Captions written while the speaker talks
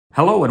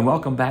Hello and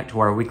welcome back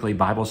to our weekly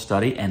Bible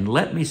study, and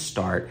let me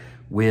start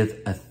with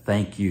a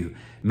thank you.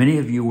 Many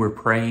of you were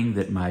praying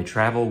that my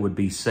travel would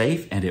be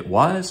safe, and it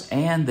was,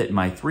 and that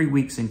my 3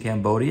 weeks in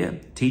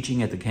Cambodia,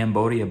 teaching at the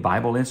Cambodia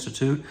Bible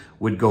Institute,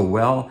 would go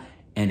well,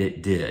 and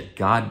it did.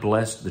 God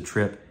blessed the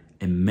trip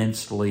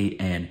immensely,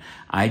 and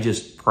I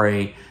just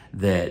pray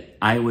that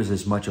I was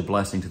as much a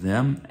blessing to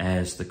them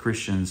as the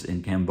Christians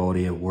in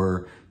Cambodia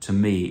were to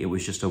me. It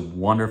was just a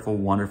wonderful,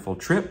 wonderful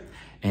trip,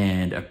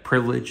 and a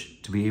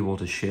privilege to be able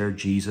to share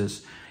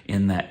Jesus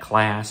in that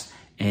class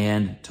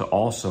and to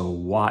also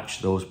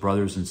watch those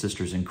brothers and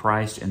sisters in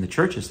Christ in the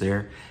churches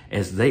there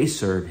as they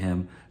serve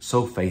him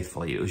so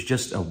faithfully. It was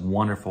just a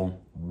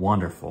wonderful,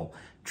 wonderful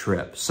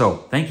trip. So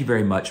thank you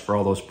very much for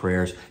all those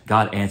prayers.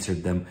 God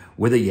answered them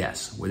with a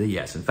yes, with a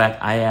yes. In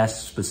fact, I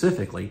asked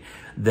specifically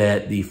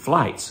that the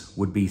flights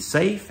would be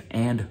safe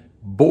and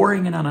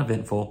boring and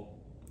uneventful,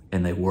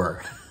 and they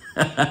were.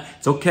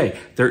 It's okay.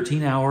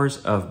 13 hours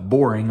of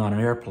boring on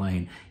an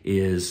airplane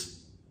is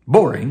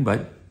boring,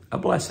 but a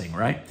blessing,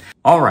 right?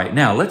 All right,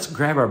 now let's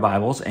grab our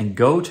Bibles and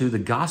go to the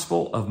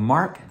Gospel of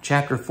Mark,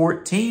 chapter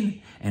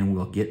 14, and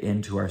we'll get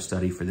into our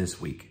study for this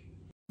week.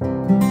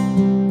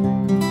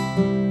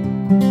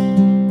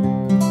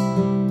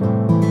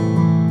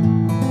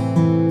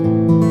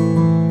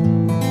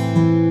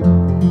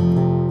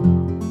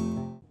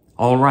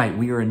 All right,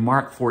 we are in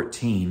Mark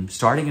 14,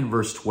 starting in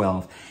verse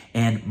 12,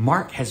 and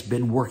Mark has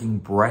been working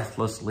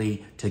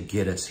breathlessly to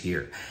get us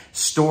here.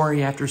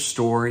 Story after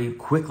story,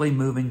 quickly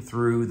moving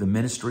through the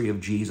ministry of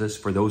Jesus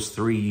for those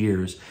 3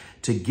 years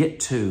to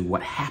get to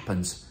what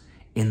happens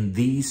in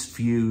these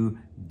few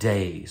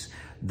days,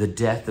 the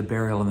death, the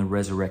burial, and the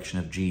resurrection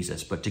of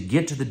Jesus. But to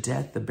get to the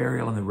death, the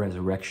burial, and the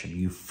resurrection,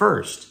 you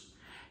first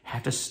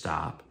have to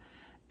stop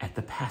at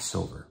the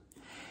Passover.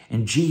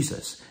 And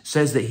Jesus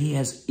says that he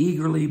has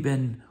eagerly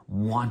been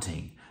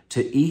wanting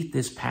to eat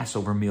this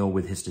Passover meal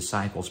with his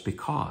disciples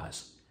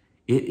because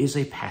it is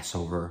a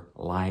Passover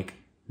like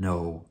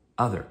no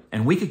other.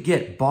 And we could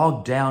get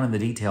bogged down in the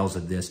details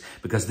of this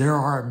because there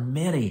are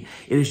many.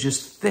 It is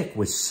just thick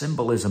with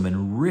symbolism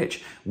and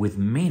rich with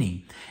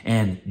meaning.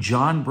 And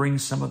John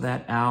brings some of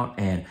that out,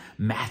 and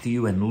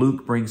Matthew and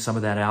Luke bring some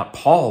of that out.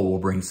 Paul will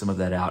bring some of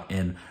that out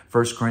in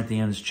 1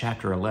 Corinthians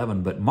chapter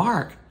 11. But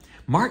Mark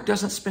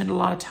doesn't spend a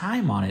lot of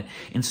time on it.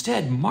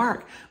 Instead,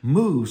 Mark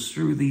moves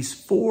through these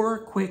 4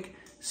 quick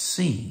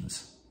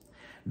scenes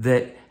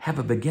that have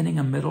a beginning,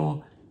 a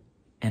middle,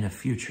 and a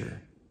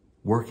future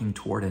working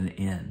toward an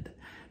end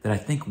that I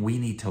think we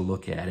need to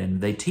look at.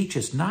 And they teach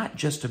us not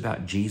just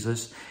about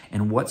Jesus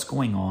and what's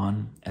going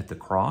on at the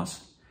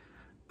cross,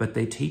 but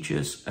they teach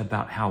us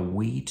about how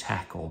we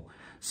tackle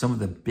some of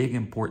the big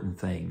important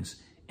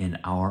things in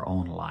our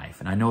own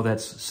life. And I know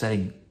that's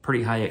setting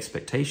pretty high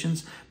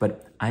expectations,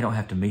 but I don't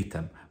have to meet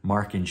them.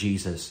 Mark and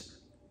Jesus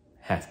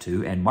have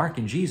to, and Mark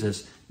and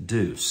Jesus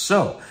do.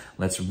 So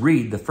let's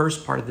read the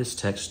first part of this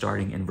text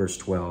starting in verse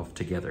 12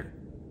 together.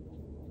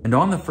 And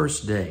on the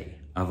first day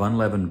of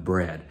unleavened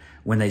bread,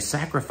 when they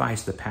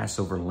sacrificed the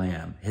Passover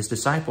lamb, his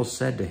disciples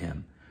said to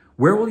him,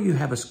 "Where will you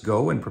have us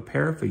go and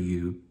prepare for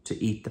you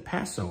to eat the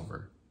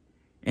Passover?"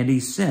 And he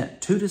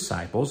sent 2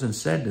 disciples and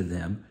said to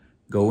them,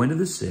 "Go into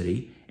the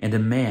city, and a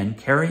man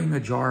carrying a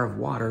jar of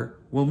water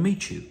will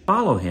meet you.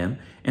 Follow him,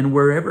 and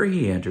wherever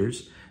he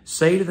enters,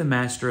 say to the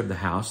master of the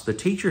house, 'The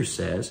teacher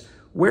says,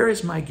 where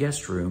is my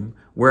guest room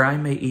where I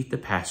may eat the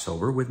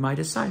Passover with my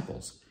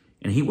disciples?'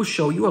 And he will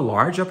show you a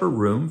large upper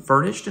room,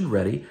 furnished and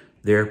ready,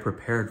 there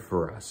prepared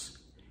for us."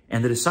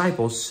 And the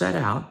disciples set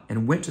out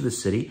and went to the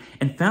city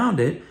and found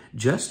it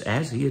just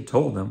as he had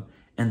told them,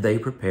 and they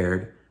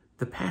prepared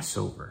the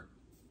Passover.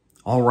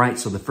 All right,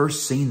 so the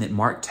first scene that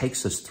Mark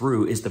takes us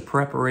through is the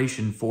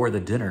preparation for the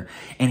dinner.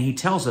 And he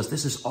tells us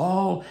this is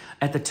all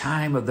at the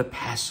time of the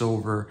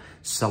Passover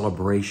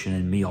celebration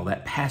and meal.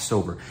 That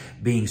Passover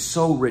being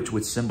so rich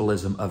with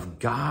symbolism of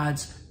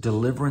God's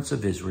deliverance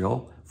of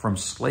Israel from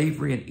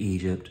slavery in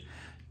Egypt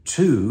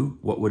to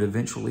what would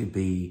eventually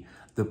be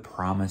the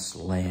promised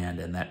land,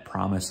 and that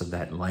promise of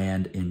that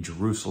land in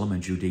Jerusalem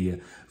and Judea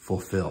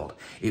fulfilled.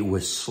 It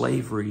was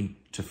slavery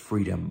to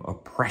freedom,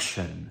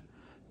 oppression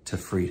to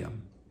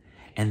freedom.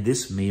 And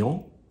this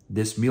meal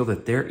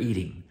that they're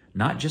eating,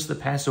 not just the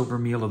Passover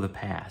meal of the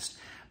past,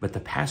 but the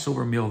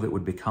Passover meal that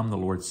would become the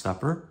Lord's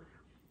Supper,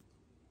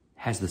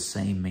 has the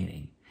same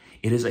meaning.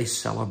 It is a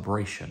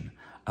celebration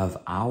of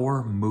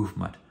our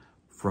movement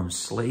from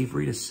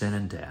slavery to sin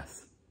and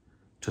death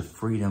to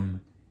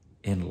freedom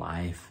in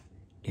life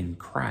in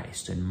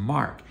Christ. And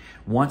Mark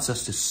wants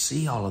us to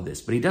see all of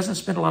this, but he doesn't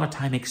spend a lot of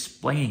time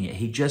explaining it.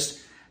 He just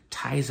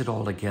ties it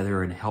all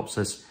together and helps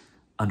us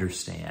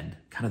understand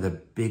kind of the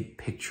big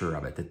picture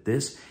of it, that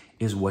this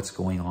is what's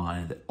going on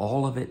and that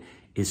all of it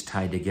is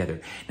tied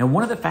together. Now,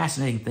 one of the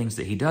fascinating things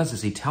that he does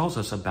is he tells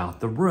us about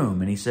the room,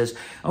 and he says,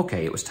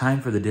 okay, it was time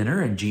for the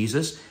dinner, and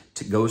Jesus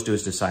goes to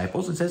his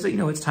disciples and says that,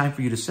 it's time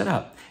for you to sit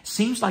up.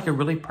 Seems like a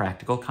really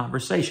practical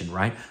conversation,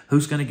 right?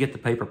 Who's going to get the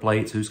paper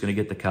plates? Who's going to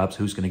get the cups?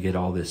 Who's going to get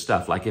all this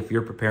stuff? Like if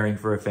you're preparing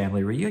for a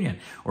family reunion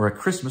or a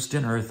Christmas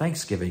dinner or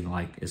Thanksgiving,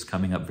 like is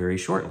coming up very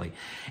shortly.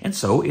 And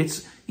so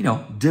it's,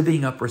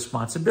 divvying up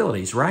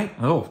responsibilities, right?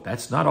 Oh,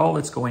 that's not all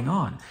that's going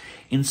on.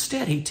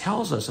 Instead, he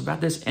tells us about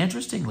this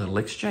interesting little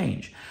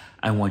exchange.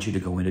 I want you to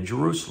go into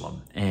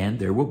Jerusalem, and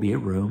there will be a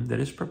room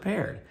that is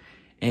prepared.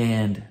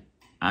 And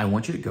I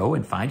want you to go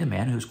and find a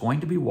man who's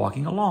going to be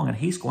walking along, and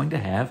he's going to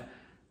have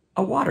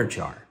a water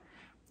jar.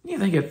 You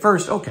think at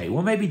first, okay,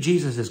 well, maybe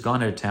Jesus has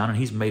gone out of town and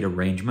he's made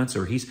arrangements,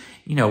 or he's,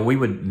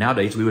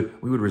 nowadays we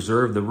would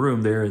reserve the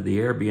room there at the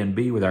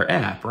Airbnb with our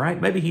app,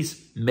 right? Maybe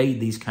he's made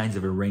these kinds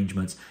of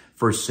arrangements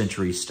first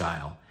century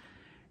style.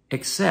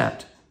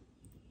 Except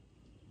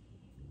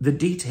the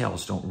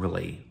details don't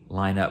really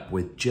line up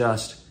with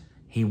just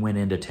he went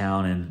into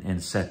town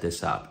and set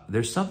this up.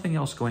 There's something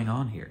else going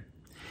on here.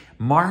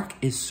 Mark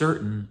is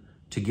certain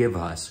to give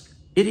us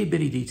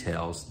itty-bitty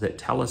details that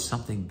tell us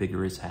something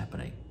bigger is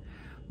happening.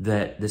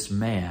 That this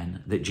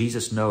man, that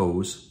Jesus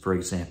knows, for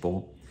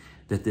example,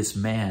 that this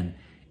man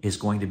is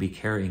going to be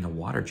carrying a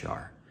water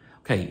jar.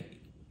 Okay,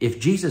 if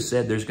Jesus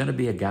said there's going to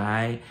be a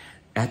guy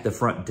at the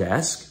front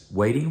desk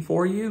waiting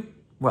for you,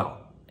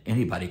 well,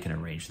 anybody can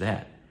arrange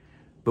that.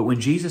 But when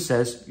Jesus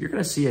says, you're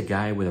going to see a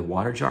guy with a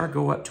water jar,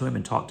 go up to him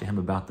and talk to him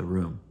about the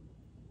room.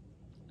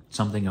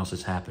 Something else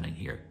is happening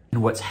here.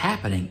 And what's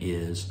happening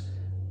is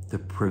the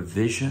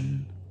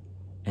provision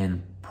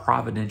and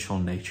providential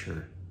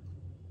nature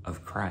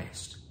of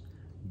Christ.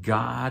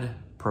 God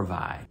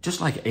provides.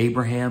 Just like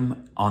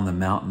Abraham on the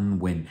mountain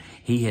when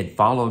he had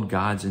followed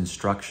God's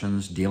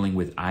instructions dealing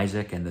with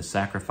Isaac and the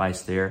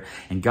sacrifice there,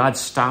 and God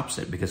stops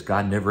it because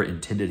God never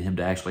intended him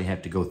to actually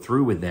have to go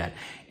through with that,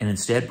 and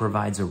instead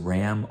provides a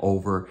ram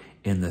over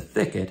in the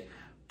thicket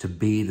to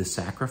be the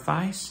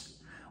sacrifice.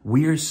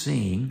 We are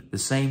seeing the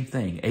same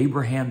thing.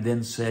 Abraham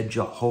then said,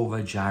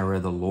 Jehovah Jireh,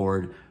 the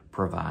Lord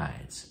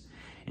provides.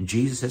 And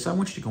Jesus says, I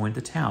want you to go into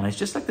town. It's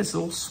just like this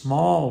little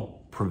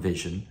small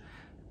provision,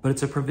 but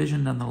it's a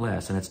provision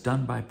nonetheless, and it's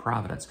done by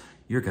providence.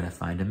 You're going to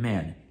find a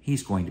man.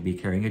 He's going to be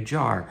carrying a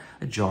jar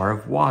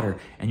of water,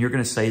 and you're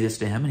going to say this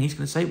to him, and he's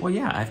going to say, well,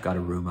 yeah, I've got a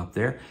room up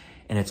there,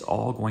 and it's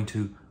all going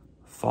to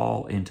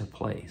fall into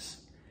place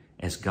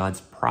as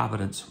God's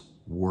providence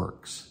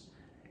works.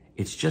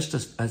 It's just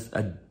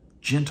a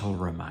gentle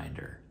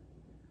reminder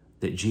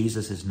that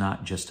Jesus is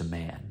not just a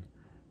man,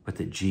 but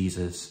that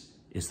Jesus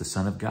is the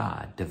Son of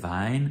God,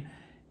 divine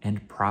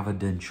and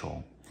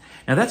providential.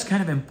 Now that's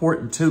kind of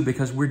important too,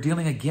 because we're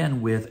dealing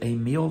again with a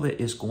meal that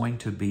is going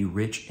to be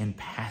rich in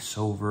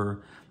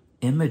Passover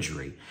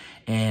imagery.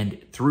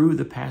 And through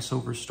the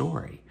Passover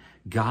story,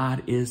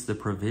 God is the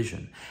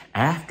provision.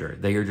 After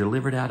they are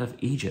delivered out of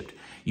Egypt,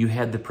 you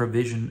had the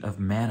provision of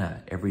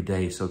manna every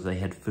day so they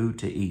had food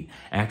to eat.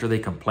 After they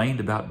complained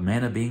about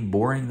manna being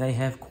boring, they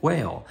have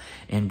quail.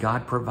 And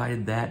God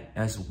provided that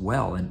as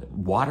well. And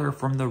water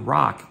from the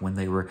rock when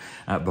they were,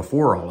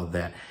 before all of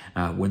that,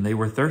 when they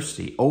were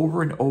thirsty.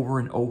 Over and over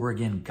and over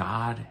again,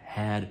 God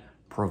had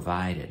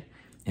provided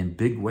in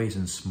big ways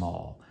and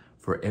small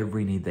for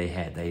every need they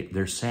had.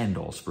 Their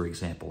sandals, for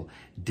example,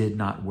 did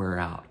not wear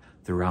out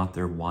throughout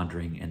their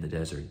wandering in the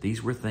desert.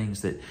 These were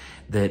things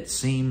that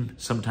seem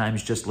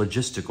sometimes just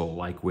logistical,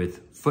 like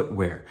with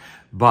footwear.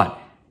 But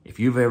if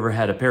you've ever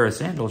had a pair of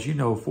sandals, you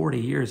know 40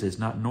 years is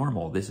not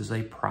normal. This is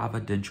a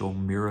providential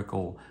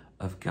miracle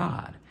of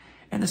God.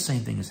 And the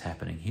same thing is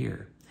happening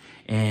here.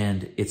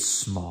 And it's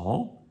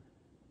small,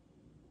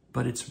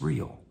 but it's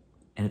real.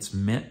 And it's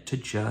meant to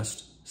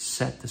just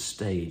set the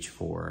stage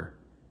for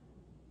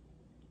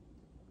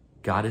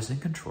God is in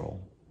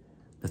control.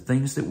 The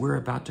things that we're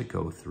about to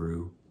go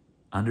through,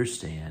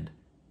 understand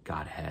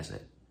God has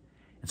it.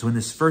 And so in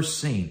this first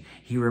scene,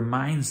 he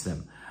reminds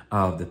them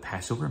of the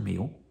Passover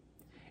meal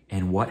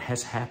and what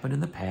has happened in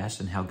the past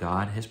and how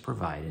God has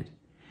provided.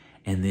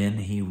 And then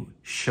he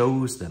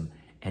shows them,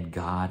 and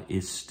God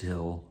is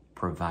still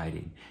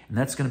providing. And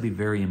that's going to be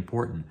very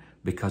important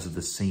because of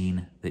the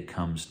scene that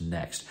comes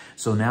next.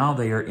 So now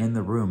they are in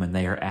the room and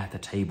they are at the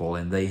table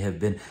and they have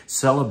been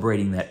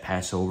celebrating that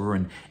Passover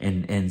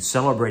and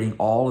celebrating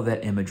all of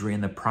that imagery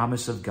and the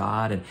promise of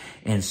God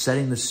and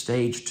setting the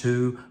stage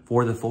too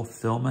for the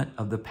fulfillment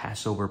of the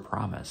Passover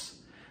promise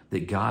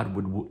that God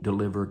would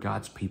deliver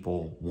God's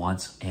people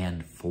once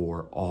and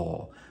for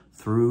all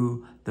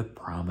through the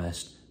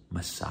promised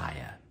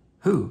Messiah,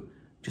 who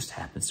just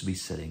happens to be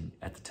sitting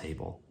at the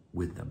table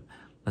with them.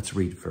 Let's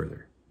read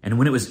further. And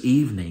when it was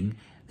evening,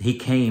 he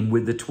came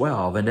with the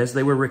 12. And as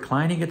they were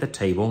reclining at the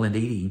table and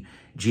eating,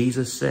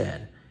 Jesus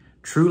said,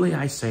 truly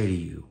I say to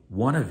you,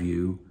 one of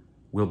you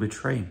will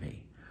betray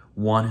me,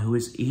 one who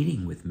is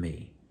eating with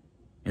me.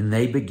 And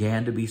they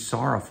began to be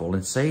sorrowful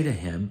and say to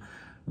him,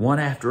 one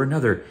after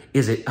another,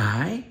 is it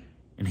I?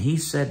 And he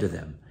said to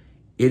them,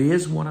 it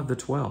is one of the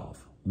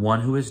 12,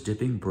 one who is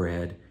dipping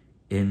bread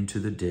into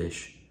the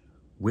dish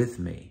with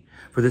me.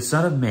 For the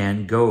Son of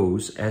Man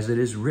goes as it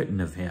is written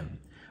of him.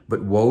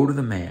 But woe to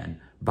the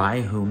man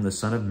by whom the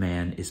Son of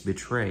Man is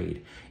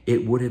betrayed.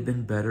 It would have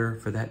been better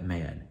for that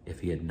man if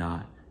he had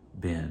not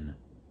been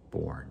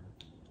born.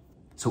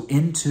 So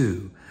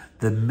into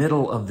the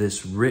middle of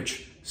this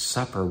rich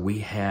supper, we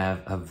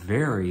have a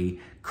very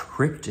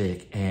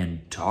cryptic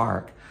and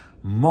dark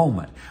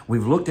moment.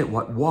 We've looked at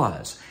what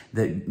was,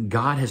 that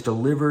God has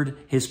delivered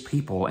his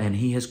people, and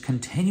he has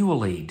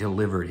continually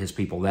delivered his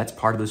people. That's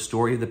part of the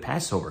story of the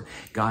Passover.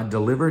 God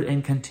delivered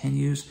and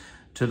continues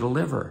to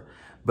deliver.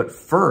 But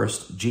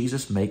first,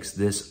 Jesus makes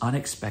this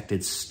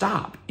unexpected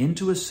stop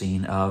into a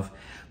scene of,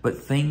 but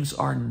things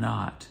are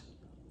not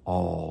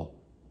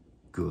all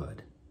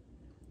good.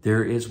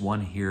 There is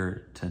one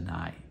here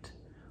tonight,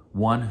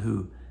 one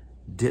who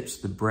dips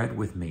the bread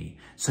with me.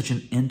 Such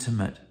an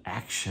intimate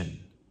action,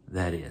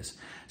 that is.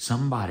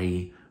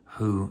 Somebody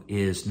who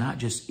is not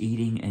just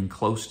eating and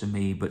close to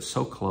me, but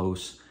so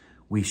close,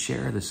 we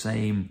share the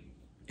same,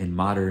 in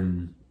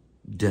modern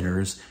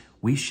dinners,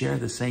 we share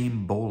the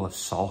same bowl of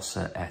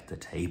salsa at the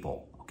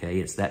table, okay?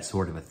 It's that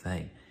sort of a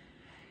thing.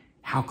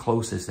 How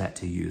close is that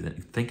to you?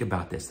 Think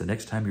about this. The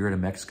next time you're at a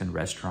Mexican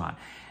restaurant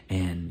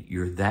and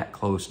you're that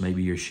close,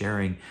 maybe you're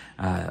sharing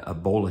a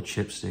bowl of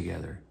chips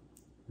together,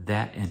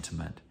 that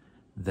intimate,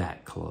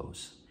 that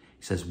close.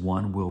 He says,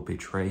 one will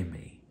betray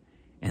me.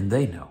 And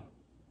they know,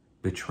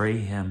 betray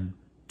him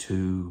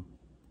to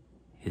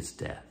his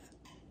death.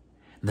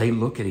 They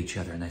look at each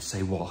other and they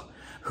say, well,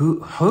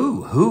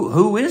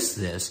 who is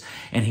this?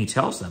 And he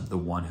tells them, the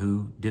one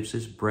who dips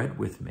his bread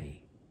with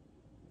me.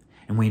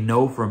 And we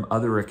know from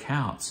other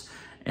accounts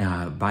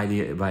by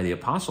the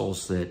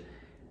apostles that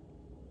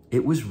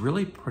it was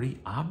really pretty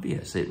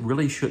obvious. It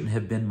really shouldn't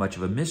have been much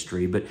of a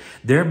mystery, but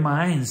their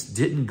minds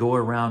didn't go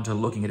around to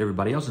looking at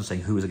everybody else and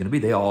saying, who is it going to be?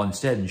 They all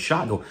instead in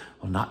shock go,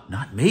 well,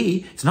 not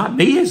me. It's not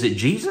me. Is it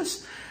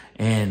Jesus?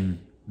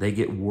 And they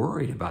get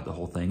worried about the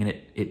whole thing. And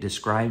it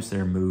describes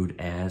their mood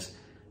as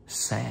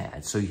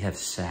sad. So you have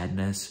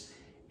sadness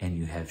and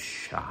you have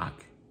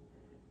shock.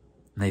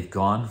 And they've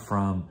gone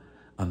from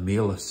a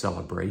meal of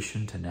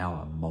celebration to now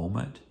a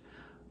moment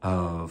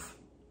of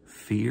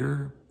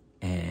fear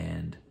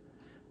and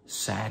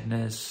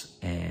sadness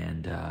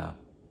and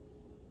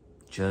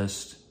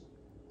just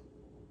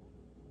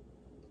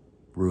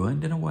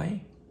ruined in a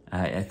way.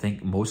 I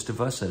think most of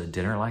us at a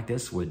dinner like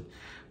this would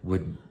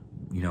we'd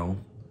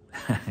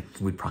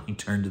probably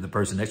turn to the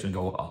person next to and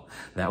go, well,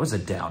 that was a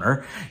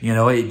downer.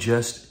 It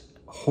just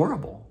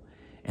horrible.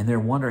 And they're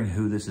wondering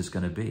who this is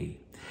going to be.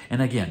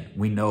 And again,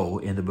 we know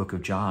in the book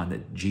of John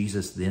that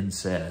Jesus then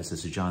says,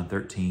 this is John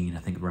 13, I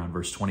think around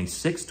verse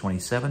 26,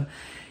 27,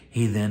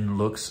 he then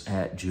looks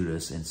at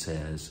Judas and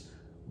says,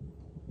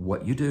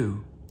 what you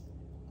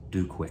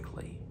do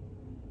quickly.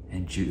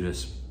 And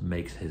Judas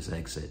makes his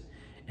exit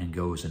and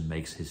goes and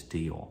makes his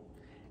deal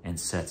and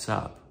sets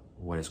up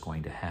what is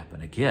going to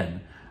happen.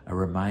 Again, a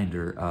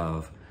reminder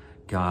of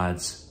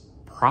God's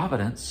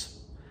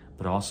providence,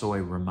 but also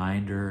a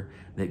reminder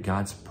that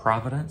God's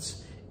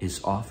providence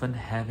is often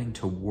having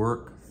to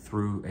work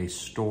through a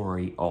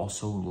story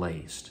also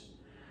laced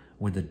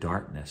with the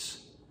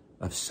darkness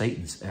of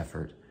Satan's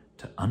effort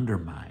to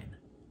undermine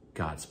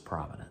God's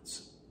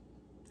providence.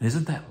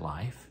 Isn't that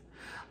life?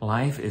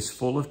 Life is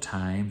full of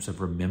times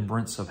of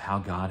remembrance of how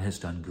God has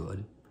done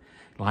good.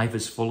 Life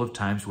is full of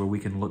times where we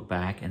can look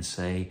back and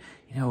say,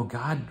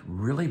 God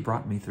really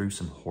brought me through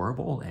some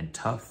horrible and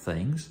tough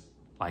things,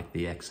 like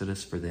the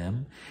Exodus for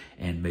them,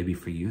 and maybe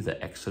for you,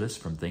 the Exodus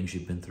from things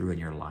you've been through in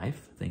your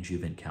life, things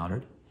you've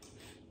encountered.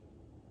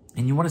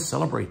 And you want to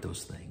celebrate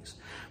those things.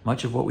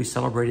 Much of what we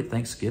celebrate at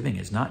Thanksgiving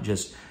is not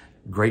just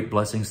great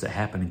blessings that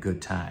happen in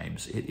good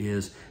times. It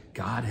is,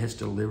 God has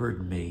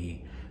delivered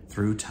me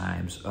through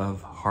times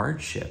of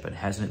hardship, and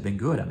hasn't it been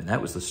good? I mean,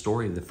 that was the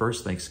story of the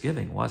first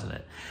Thanksgiving, wasn't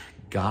it?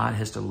 God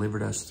has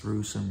delivered us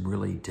through some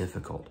really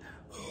difficult,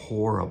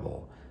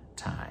 horrible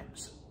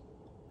times.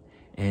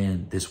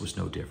 And this was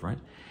no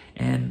different.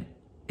 And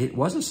it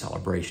was a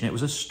celebration. It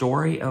was a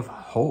story of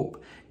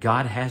hope.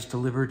 God has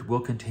delivered, will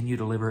continue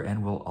to deliver,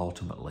 and will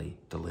ultimately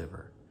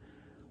deliver.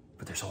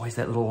 But there's always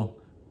that little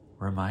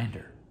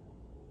reminder.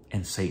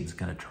 And Satan's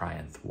going to try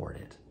and thwart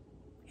it.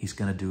 He's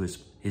going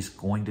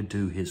to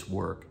do his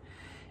work.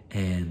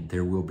 And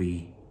there will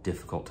be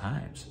difficult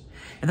times.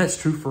 And that's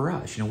true for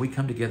us. We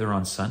come together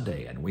on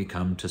Sunday and we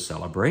come to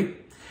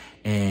celebrate,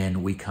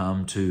 and we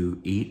come to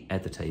eat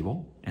at the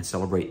table and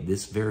celebrate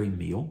this very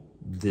meal,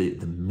 the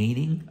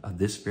meaning of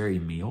this very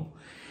meal.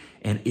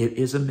 And it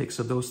is a mix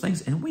of those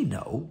things. And we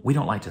know, we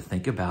don't like to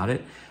think about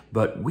it,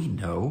 but we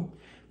know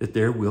that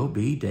there will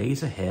be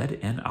days ahead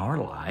in our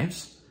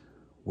lives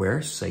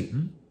where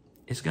Satan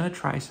is going to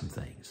try some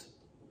things.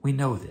 We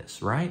know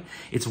this, right?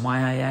 It's why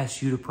I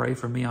asked you to pray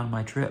for me on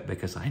my trip,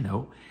 because I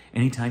know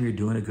anytime you're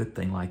doing a good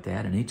thing like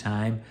that,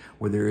 anytime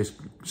where there is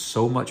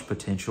so much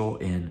potential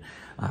in,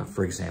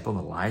 for example,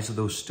 the lives of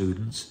those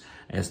students,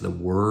 as the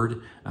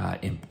word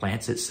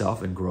implants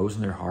itself and grows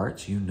in their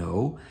hearts, you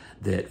know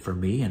that for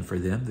me and for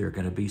them, there are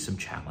going to be some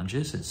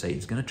challenges, and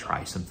Satan's going to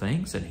try some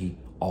things, and he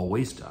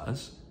always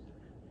does.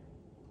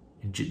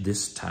 And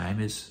this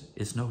time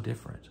is no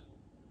different.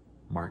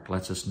 Mark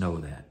lets us know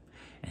that.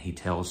 And he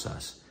tells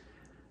us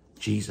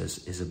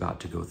Jesus is about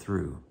to go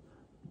through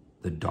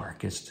the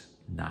darkest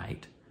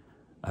night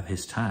of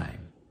his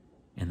time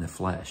in the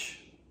flesh,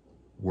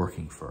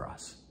 working for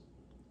us,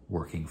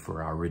 working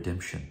for our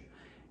redemption,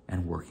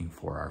 and working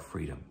for our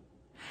freedom.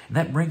 And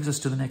that brings us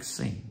to the next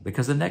scene,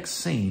 because the next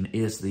scene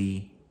is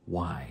the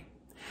why.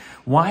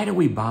 Why do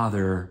we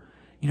bother?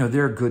 You know,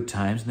 there are good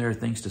times and there are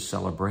things to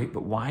celebrate,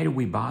 but why do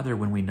we bother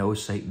when we know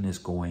Satan is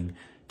going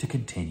to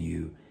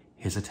continue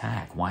his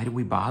attack? Why do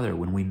we bother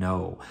when we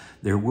know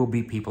there will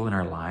be people in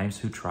our lives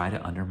who try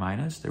to undermine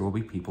us? There will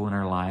be people in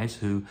our lives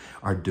who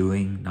are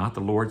doing not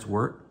the Lord's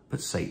work, but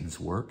Satan's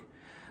work.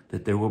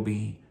 That there will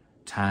be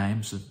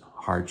times of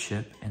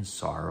hardship and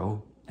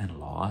sorrow and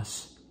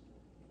loss.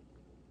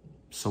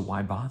 So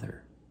why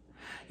bother?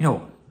 You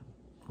know,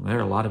 there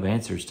are a lot of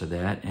answers to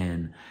that.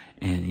 And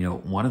you know,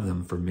 one of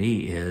them for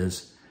me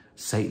is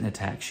Satan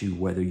attacks you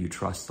whether you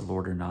trust the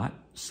Lord or not.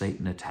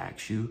 Satan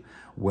attacks you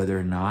whether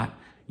or not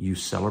you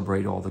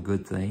celebrate all the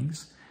good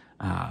things.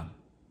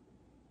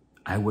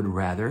 I would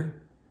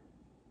rather,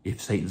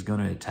 if Satan's going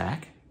to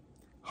attack,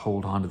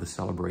 hold on to the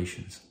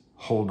celebrations.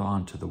 Hold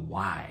on to the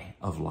why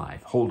of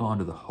life. Hold on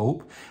to the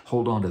hope.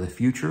 Hold on to the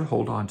future.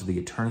 Hold on to the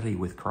eternity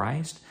with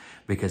Christ.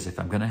 Because if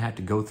I'm going to have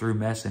to go through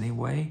mess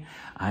anyway,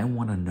 I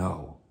want to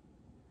know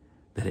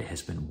that it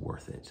has been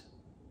worth it.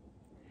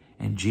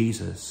 And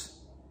Jesus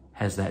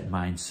has that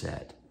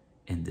mindset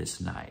in this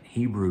night.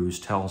 Hebrews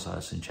tells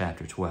us in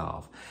chapter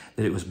 12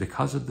 that it was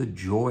because of the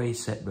joy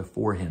set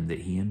before him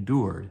that he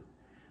endured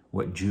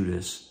what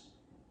Judas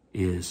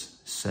is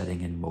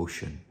setting in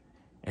motion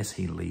as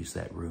he leaves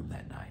that room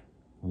that night.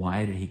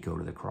 Why did he go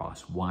to the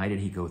cross? Why did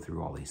he go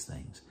through all these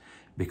things?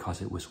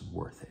 Because it was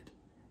worth it.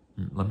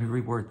 Let me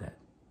reword that.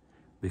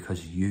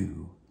 Because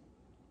you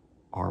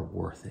are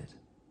worth it.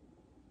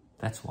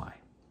 That's why.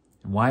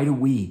 And why do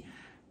we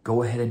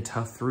go ahead and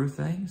tough through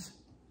things?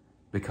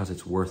 Because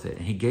it's worth it.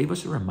 And he gave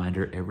us a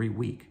reminder every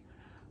week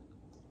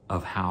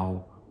of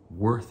how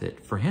worth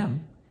it for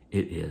him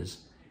it is,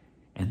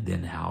 and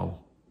then how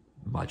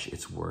much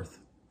it's worth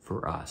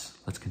for us.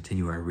 Let's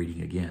continue our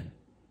reading again.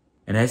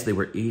 And as they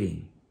were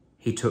eating,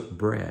 he took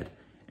bread,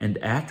 and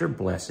after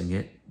blessing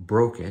it,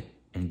 broke it,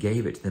 and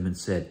gave it to them and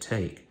said,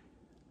 "Take,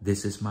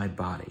 this is my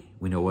body."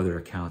 We know other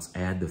accounts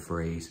add the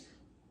phrase,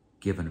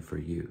 "given for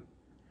you."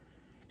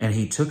 And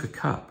he took a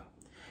cup,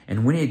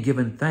 and when he had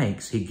given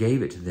thanks, he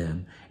gave it to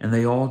them, and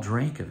they all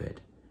drank of it.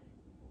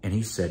 And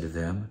he said to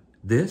them,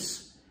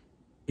 "This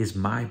is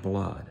my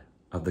blood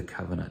of the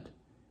covenant,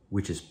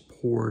 which is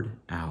poured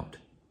out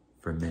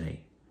for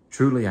many.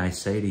 Truly I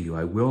say to you,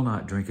 I will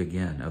not drink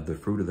again of the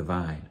fruit of the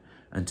vine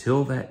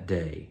until that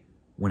day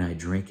when I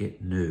drink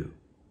it new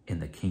in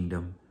the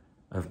kingdom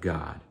of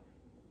God."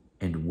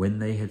 And when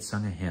they had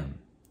sung a hymn,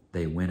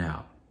 they went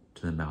out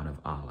to the Mount of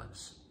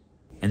Olives.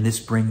 And this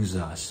brings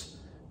us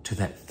to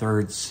that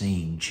third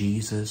scene.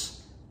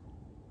 Jesus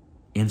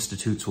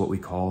institutes what we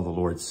call the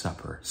Lord's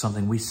Supper,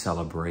 something we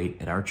celebrate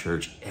at our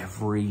church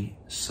every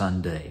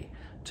Sunday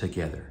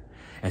together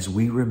as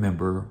we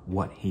remember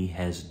what he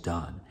has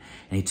done.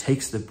 And he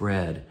takes the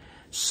bread,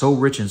 so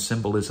rich in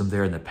symbolism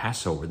there in the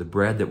Passover, the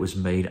bread that was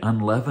made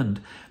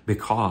unleavened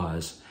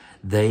because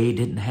they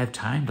didn't have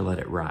time to let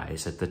it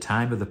rise. At the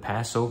time of the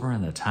Passover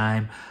and the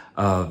time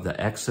of the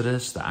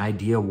Exodus, the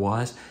idea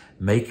was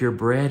make your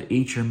bread,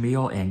 eat your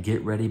meal, and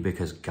get ready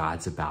because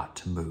God's about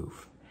to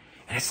move.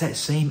 And it's that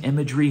same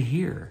imagery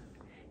here.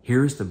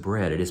 Here's the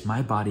bread. It is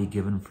my body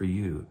given for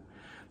you.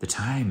 The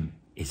time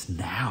is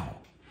now.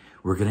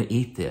 We're going to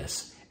eat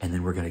this, and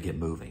then we're going to get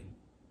moving.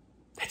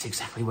 That's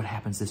exactly what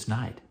happens this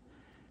night.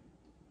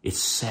 It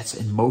sets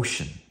in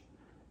motion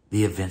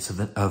the events of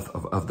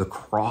the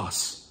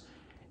cross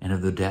and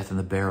of the death and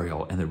the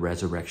burial and the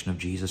resurrection of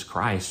Jesus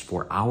Christ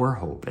for our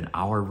hope and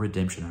our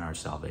redemption and our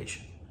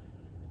salvation.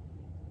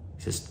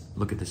 He says,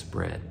 look at this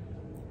bread.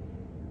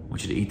 I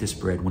want you to eat this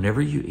bread.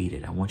 Whenever you eat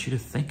it, I want you to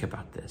think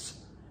about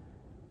this.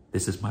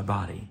 This is my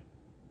body.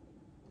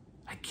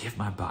 I give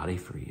my body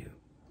for you.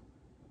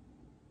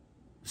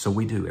 So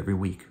we do every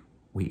week.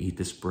 We eat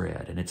this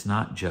bread, and it's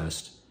not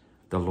just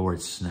the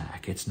Lord's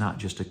snack. It's not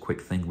just a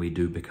quick thing we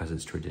do because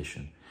it's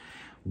tradition.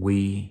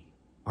 We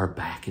are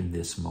back in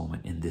this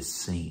moment, in this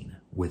scene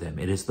with him.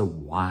 It is the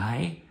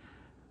why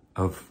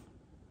of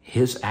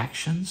his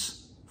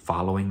actions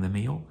following the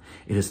meal.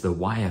 It is the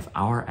why of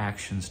our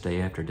actions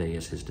day after day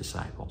as his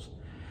disciples,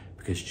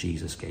 because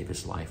Jesus gave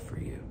his life for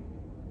you.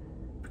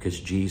 Because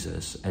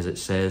Jesus, as it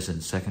says in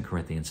 2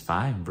 Corinthians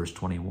 5, verse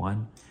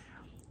 21,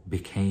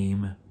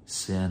 became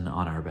sin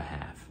on our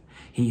behalf.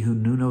 He who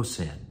knew no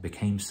sin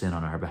became sin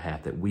on our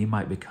behalf, that we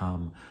might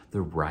become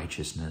the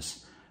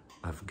righteousness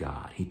of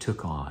God. He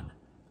took on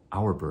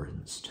our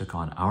burdens, took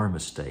on our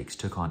mistakes,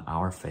 took on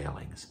our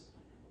failings,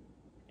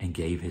 and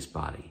gave his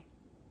body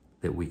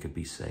that we could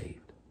be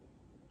saved.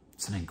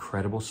 It's an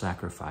incredible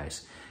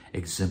sacrifice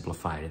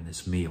exemplified in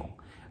this meal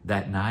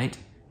that night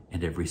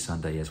and every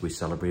Sunday as we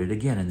celebrate it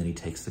again. And then he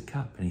takes the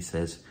cup and he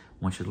says,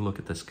 I want you to look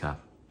at this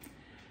cup.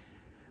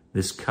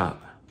 This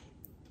cup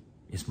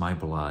is my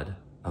blood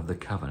of the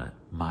covenant.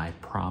 My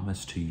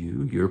promise to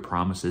you, your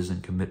promises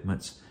and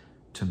commitments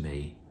to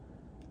me.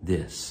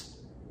 This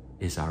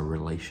is our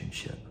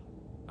relationship,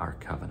 our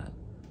covenant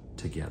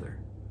together.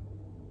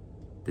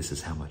 This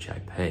is how much I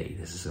pay.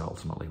 This is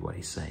ultimately what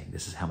he's saying.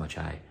 This is how much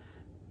I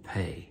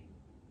pay,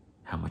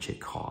 how much it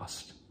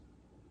costs.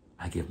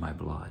 I give my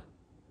blood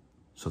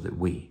so that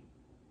we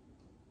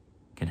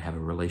can have a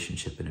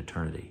relationship in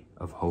eternity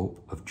of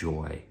hope, of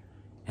joy,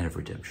 and of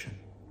redemption.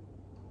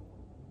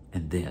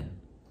 And then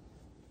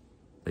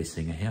they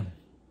sing a hymn.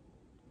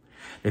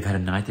 They've had a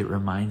night that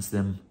reminds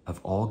them of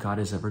all God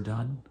has ever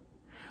done.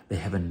 They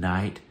have a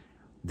night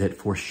that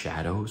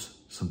foreshadows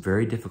some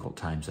very difficult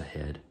times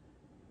ahead.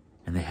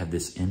 And they have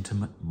this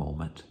intimate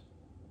moment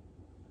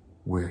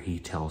where he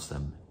tells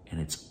them, and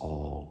it's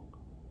all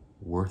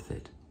worth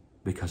it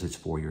because it's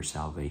for your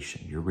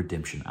salvation, your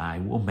redemption. I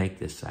will make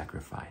this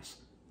sacrifice.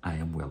 I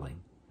am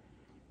willing.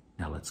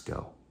 Now let's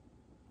go.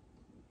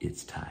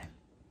 It's time.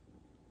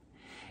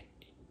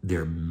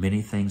 There are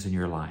many things in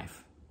your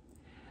life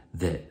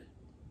that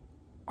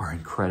are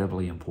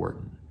incredibly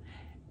important.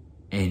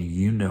 And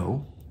you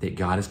know that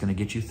God is going to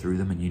get you through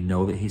them, and you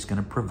know that he's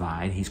going to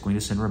provide. He's going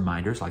to send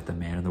reminders like the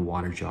man in the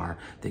water jar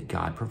that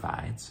God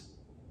provides.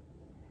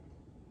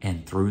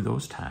 And through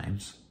those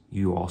times,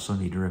 you also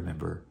need to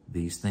remember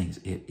these things.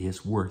 It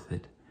is worth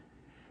it.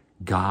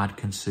 God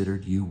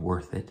considered you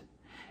worth it.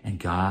 And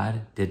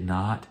God did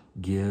not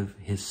give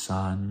his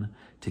son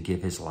to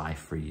give his life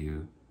for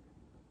you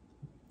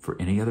for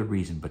any other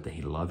reason but that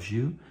he loves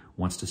you,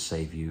 wants to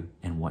save you,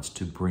 and wants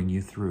to bring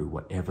you through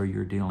whatever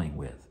you're dealing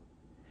with.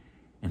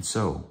 And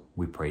so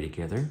we pray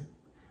together.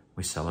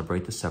 We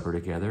celebrate the supper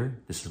together.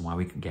 This is why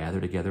we can gather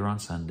together on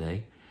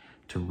Sunday,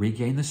 to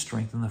regain the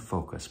strength and the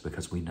focus,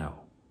 because we know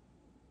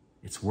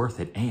it's worth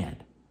it,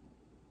 and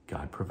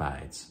God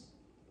provides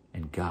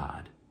and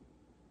God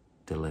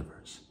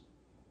delivers.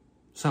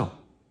 So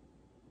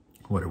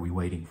what are we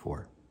waiting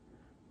for?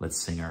 Let's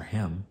sing our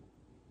hymn,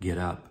 get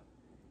up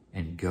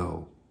and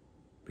go,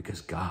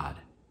 because God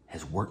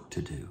has work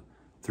to do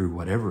through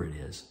whatever it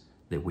is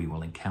that we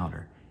will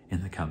encounter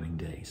in the coming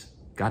days.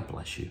 God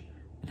bless you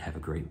and have a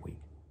great week.